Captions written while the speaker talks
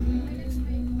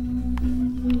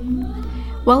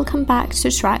Welcome back to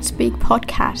Strathspeak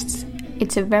podcasts.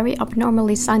 It's a very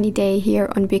abnormally sunny day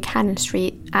here on Buchanan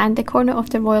Street, and the corner of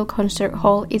the Royal Concert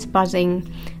Hall is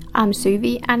buzzing. I'm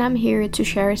Suvi, and I'm here to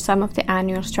share some of the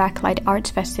annual Strathclyde Arts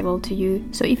Festival to you,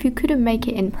 so if you couldn't make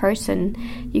it in person,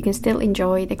 you can still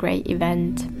enjoy the great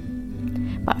event.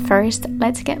 But first,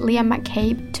 let's get Liam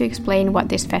McCabe to explain what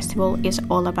this festival is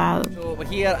all about. So we're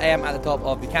here at the top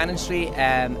of Buchanan Street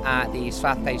at the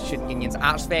Strathclyde Student Union's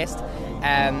Arts Fest.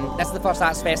 This is the first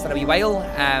Arts Fest in a wee while.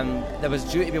 There was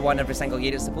due to be one every single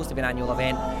year. It's supposed to be an annual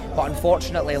event, but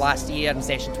unfortunately last year in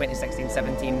session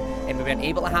 2016-17 we weren't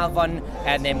able to have one,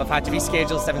 and then we've had to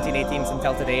reschedule 17-18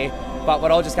 until today. But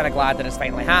we're all just kind of glad that it's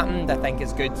finally happened. I think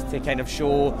it's good to kind of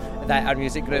show that our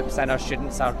music groups and our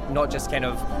students are not just kind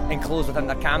of enclosed within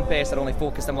their campus, they're only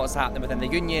focused on what's happening within the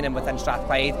union and within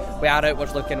Strathclyde. We are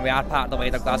outwards looking, we are part of the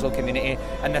wider Glasgow community,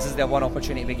 and this is the one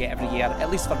opportunity we get every year, at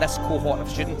least for this cohort of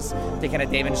students, to kind of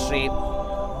demonstrate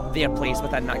their place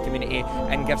within that community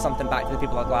and give something back to the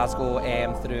people of Glasgow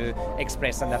through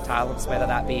expressing their talents, whether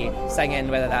that be singing,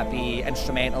 whether that be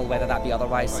instrumental, whether that be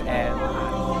otherwise.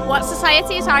 What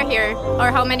societies are here,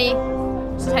 or how many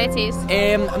societies?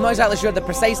 I'm not exactly sure the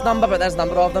precise number, but there's a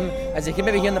number of them. As you can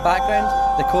maybe hear in the background,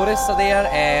 the chorus are there,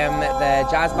 the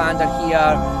jazz band are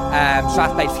here,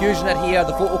 Strathclyde Fusion are here,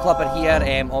 the photo club are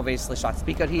here, obviously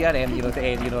Strathspeak are here,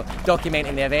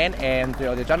 documenting the event through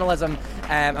audio journalism,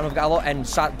 and we've got a lot in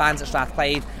bands at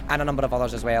Strathclyde and a number of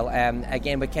others as well.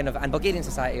 Again, we kind of, and Bulgarian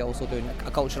Society also doing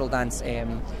a cultural dance.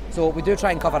 So we do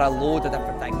try and cover a load of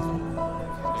different things.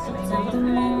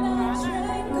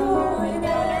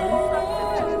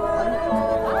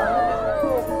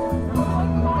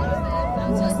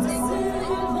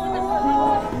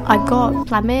 I've got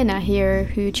Plamena here,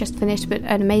 who just finished with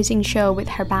an amazing show with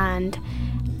her band,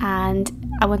 and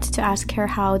I wanted to ask her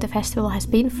how the festival has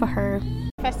been for her.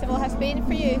 Festival has been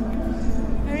for you?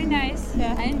 Very nice.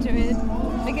 Yeah, I enjoy it.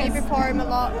 Because you perform a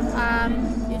lot,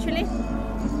 usually?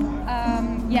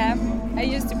 Yeah, I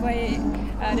used to play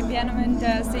the piano and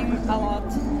sing a lot,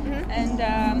 and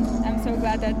I'm so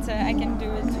glad that I can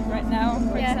do it right now,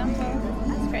 for example.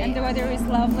 That's great. And the weather is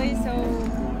lovely,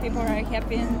 so people are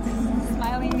happy and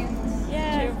smiling and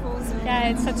cheerful. So. Yeah,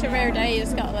 it's such a rare day in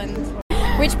Scotland.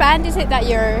 Which band is it that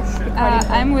you're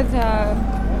I'm with a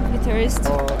guitarist.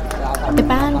 The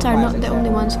bands are not the only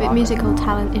ones with musical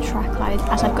talent in Strathclyde,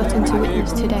 as I've gotten to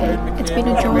witness today. It's been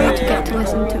a joy to get to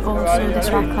listen to also the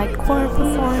Strathclyde choir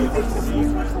perform.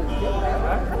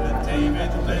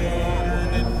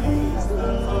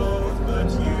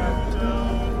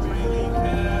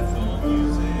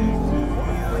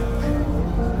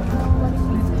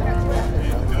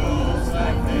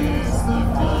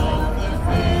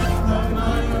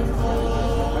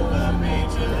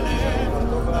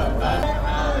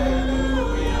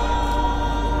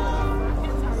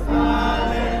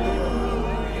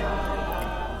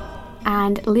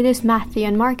 And leaders Matthew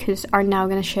and Marcus are now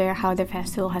going to share how the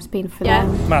festival has been for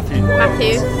them. Matthew.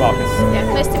 Matthew. Marcus.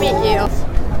 Yeah, nice to meet you.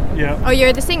 Yeah. Oh,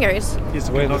 you're the singers? He's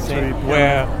the We're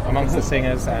conductor. amongst the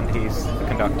singers, and he's the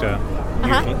conductor.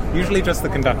 Usually just the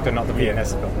conductor, not the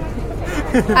pianist.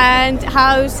 And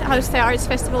how's the arts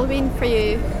festival been for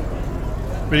you?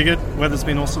 Really good. Weather's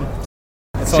been awesome.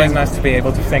 It's always nice to be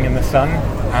able to sing in the sun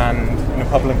and in a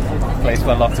public place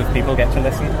where lots of people get to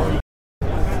listen.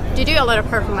 Do you do a lot of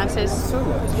performances?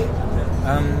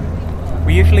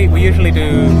 We usually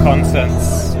do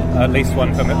concerts, at least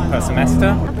one per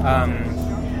semester.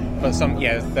 But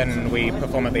then we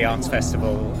perform at the arts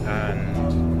festival,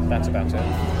 and that's about it.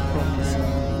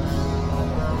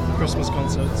 Christmas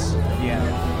concerts.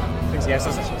 Yeah,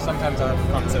 so sometimes our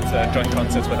concerts are joint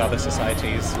concerts with other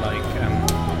societies, like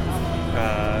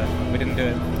we didn't do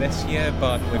it this year,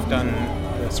 but we've done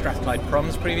the Strathclyde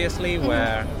Proms previously,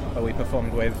 where we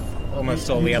performed with almost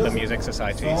all the other music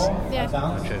societies,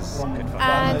 which is good fun.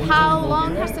 And how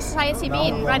long has the society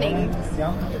been running?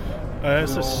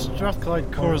 So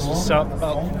Strathclyde Chorus was set up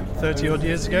about 30 odd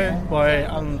years ago by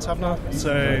Alan Taverner.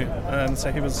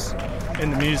 So he was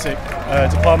in the music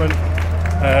department.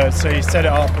 So he set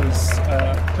it up as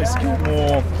a place to keep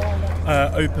more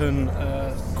open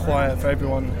choir for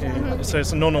everyone. So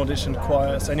it's a non-auditioned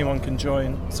choir, so anyone can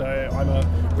join. So I'm a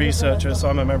researcher, so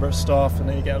I'm a member of staff, and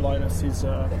then you get Linus, he's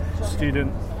a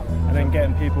student, and then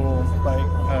getting people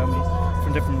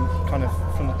from different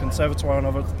from the conservatoire and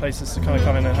other places to kind of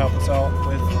come in and help us out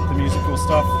with the musical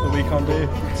stuff that we can't do.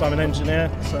 So I'm an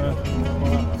engineer, so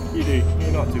you do.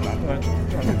 You're not too bad.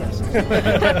 Try my best.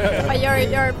 But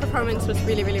your performance was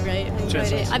really, really great. I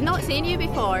enjoyed it. I've not seen you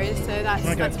before, so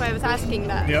that's why I was asking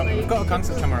that. Yeah, we've got a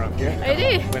concert tomorrow. Yeah. Oh,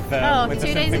 you do? With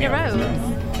 2 days in a row.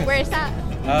 Where is that?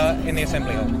 In the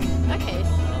Assembly Hall. Okay.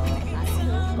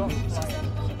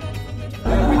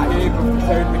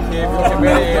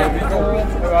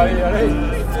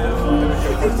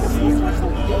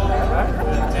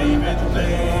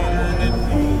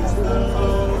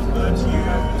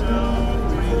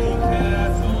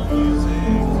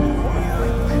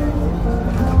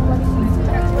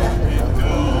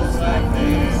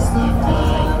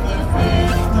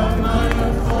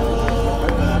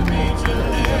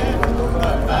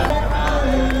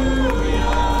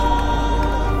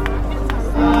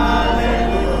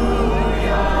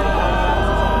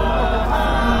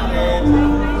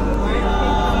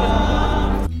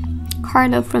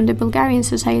 Carlo from the Bulgarian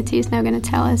Society is now going to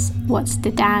tell us what's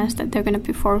the dance that they're going to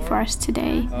perform for us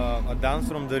today. A dance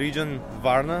from the region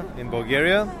Varna in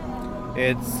Bulgaria.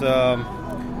 It's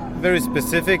very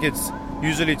specific. It's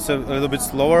usually a little bit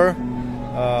slower,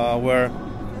 where,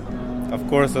 of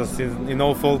course, as in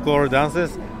all folklore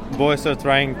dances, boys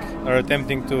are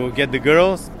attempting to get the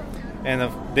girls, and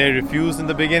they refuse in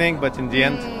the beginning, but in the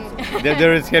end,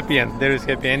 there is happy end. There is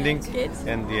happy ending,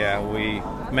 and we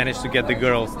managed to get the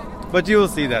girls. But you'll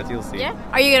see that. Yeah.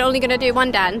 Are you only going to do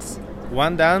one dance?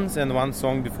 One dance and one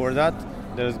song before that.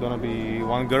 There's going to be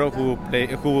one girl who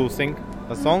will sing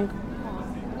a song,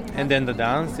 and then the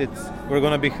dance. We're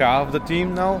going to be half the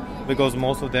team now because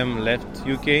most of them left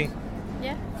UK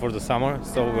for the summer.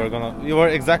 So we're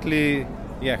exactly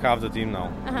half the team now.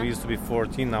 We used to be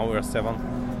 14, now we're 7.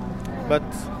 But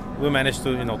we managed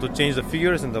to change the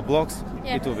figures and the blocks.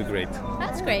 Yeah. It will be great.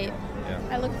 That's great. Yeah.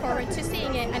 I look forward to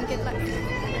seeing it, and good luck.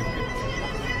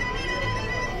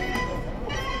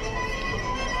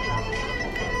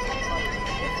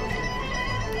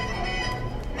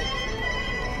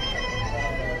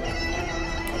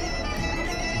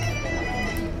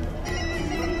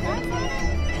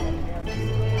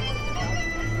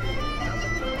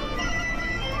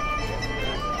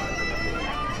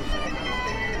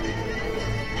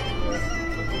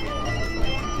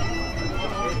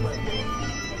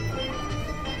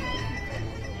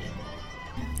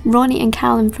 Ronnie and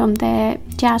Callum from the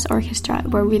jazz orchestra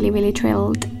were really, really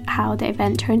thrilled how the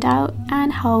event turned out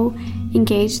and how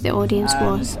engaged the audience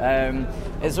was.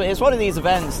 It's one of these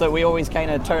events that we always kind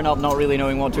of turn up not really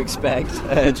knowing what to expect.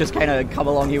 Just kind of come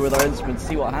along here with our instruments,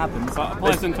 see what happens. But a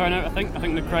pleasant turnout, I think. I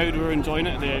think the crowd were enjoying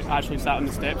it. They actually sat on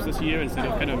the steps this year instead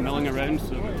of kind of milling around.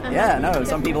 So. Yeah, no,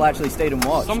 some people actually stayed and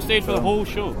watched. Some stayed for the whole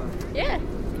show. Yeah.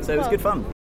 So it was good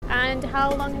fun. And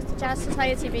how long has the Jazz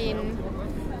Society been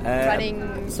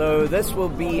running? So this will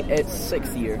be its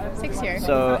 6th year. 6th year.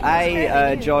 So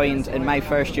I joined in my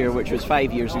first year, which was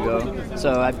 5 years ago.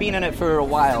 So I've been in it for a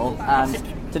while, and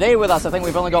today with us, I think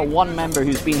we've only got one member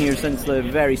who's been here since the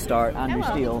very start, Andrew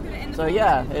Steele. So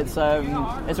yeah, it's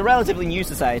a relatively new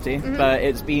society, but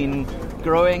it's been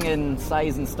growing in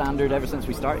size and standard ever since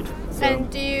we started. So. And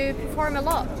do you perform a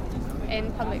lot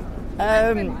in public?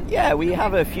 Yeah, we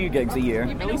have a few gigs a year.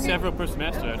 At least several per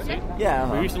semester, I'd say.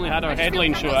 Yeah. We recently had our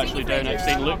headline show actually down at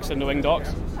St. Luke's in the Wing Docks.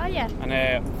 Oh yeah. And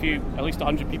at least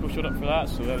 100 people showed up for that,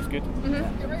 so that was good.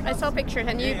 I saw pictures,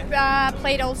 and you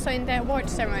played also in the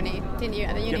awards ceremony, didn't you,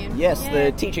 at the Union? Yes,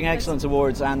 the Teaching Excellence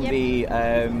Awards and the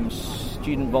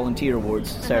Student Volunteer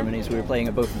Awards ceremonies. We were playing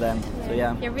at both of them, so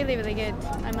yeah. You're really, really good,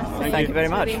 I must say. Thank you very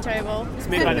much. Really enjoyable. It's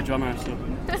made by the drummer, so...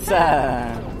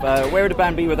 But where would a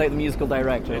band be without the musical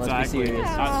director? Exactly. Let's be serious.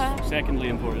 That's secondly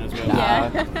important as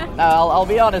well. No, I'll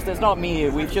be honest, it's not me.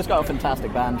 We've just got a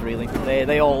fantastic band, really.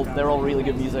 They're all really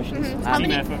good musicians. How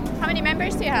many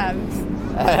members do you have?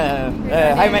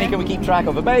 How many can we keep track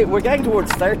of? We're getting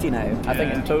towards 30 now, I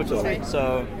think, in total.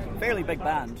 So, fairly big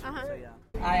band. So, yeah.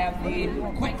 I am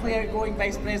the quickly outgoing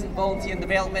Vice President Volunteer and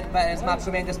Development, but it's my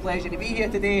tremendous pleasure to be here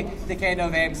today to kind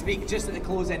of speak just at the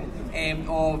closing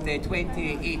of the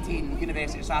 2018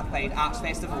 University of Strathclyde Arts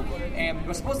Festival. We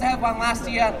were supposed to have one last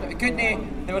year, but we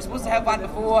couldn't. They were supposed to have one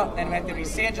before, then we had to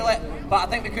reschedule it, but I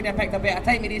think we couldn't have picked a better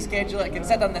time to reschedule it,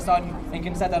 considering the sun and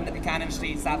considering that Buchanan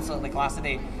Street is absolutely class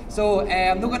today. So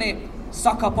I'm not going to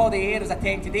suck up all the air as I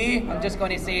tend today. I'm just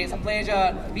going to say it's a pleasure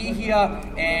to be here.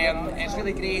 It's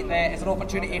really great that it's an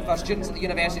opportunity for students at the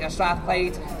University of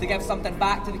Strathclyde to give something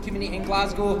back to the community in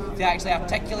Glasgow, to actually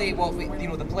articulate what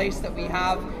the place that we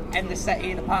have in the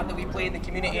city, the part that we play in the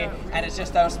community, and it's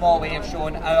just our small way of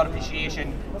showing our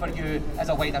appreciation for you as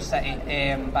a wider city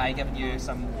by giving you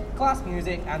some class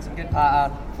music and some good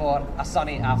patter for a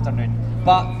sunny afternoon.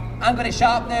 But I'm going to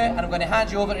shut up now, and I'm going to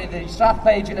hand you over to the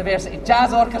Strathclyde University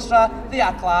Jazz Orchestra. They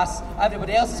are class.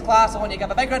 Everybody else's class. I want you to give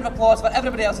a big round of applause for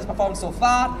everybody else who's performed so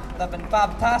far. They've been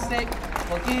fantastic.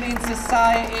 Bulgarian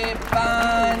Society,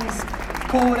 bands,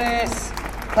 chorus,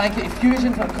 Thank you to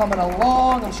Fusion for coming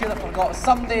along. I'm sure they forgot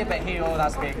someday, but hey, oh,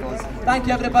 that's the way it goes. Thank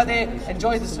you, everybody.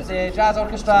 Enjoy the jazz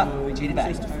orchestra. Cheery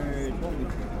best.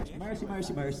 Mercy,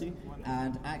 Mercy, Mercy,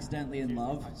 and Accidentally in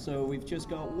Love. So we've just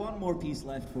got one more piece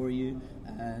left for you,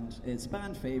 and it's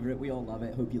band favourite. We all love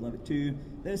it. Hope you love it too.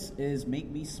 This is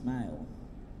Make Me Smile.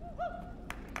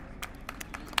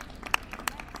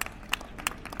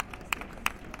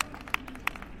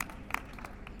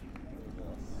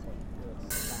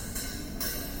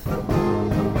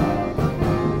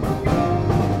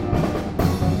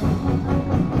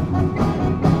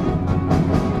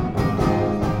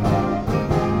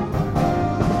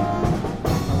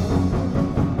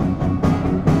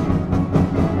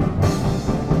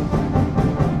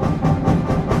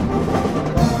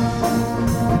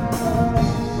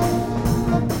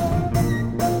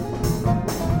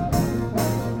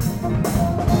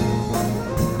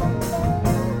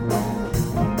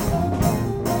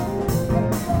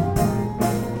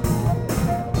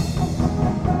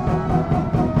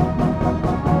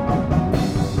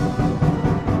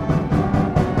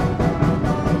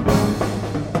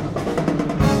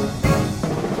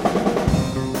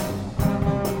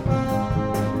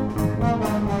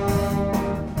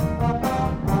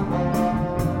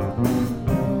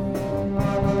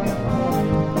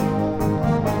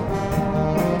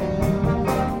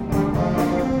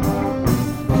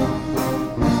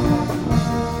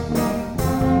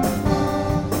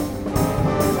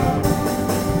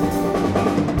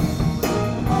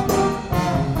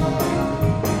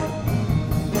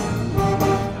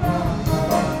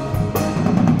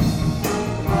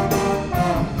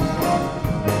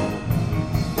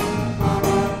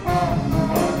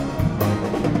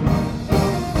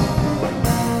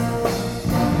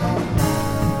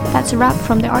 That's a wrap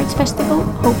from the Arts Festival.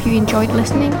 Hope you enjoyed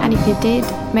listening, and if you did,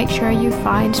 make sure you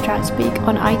find Strathspeak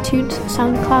on iTunes,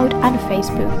 SoundCloud and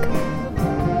Facebook.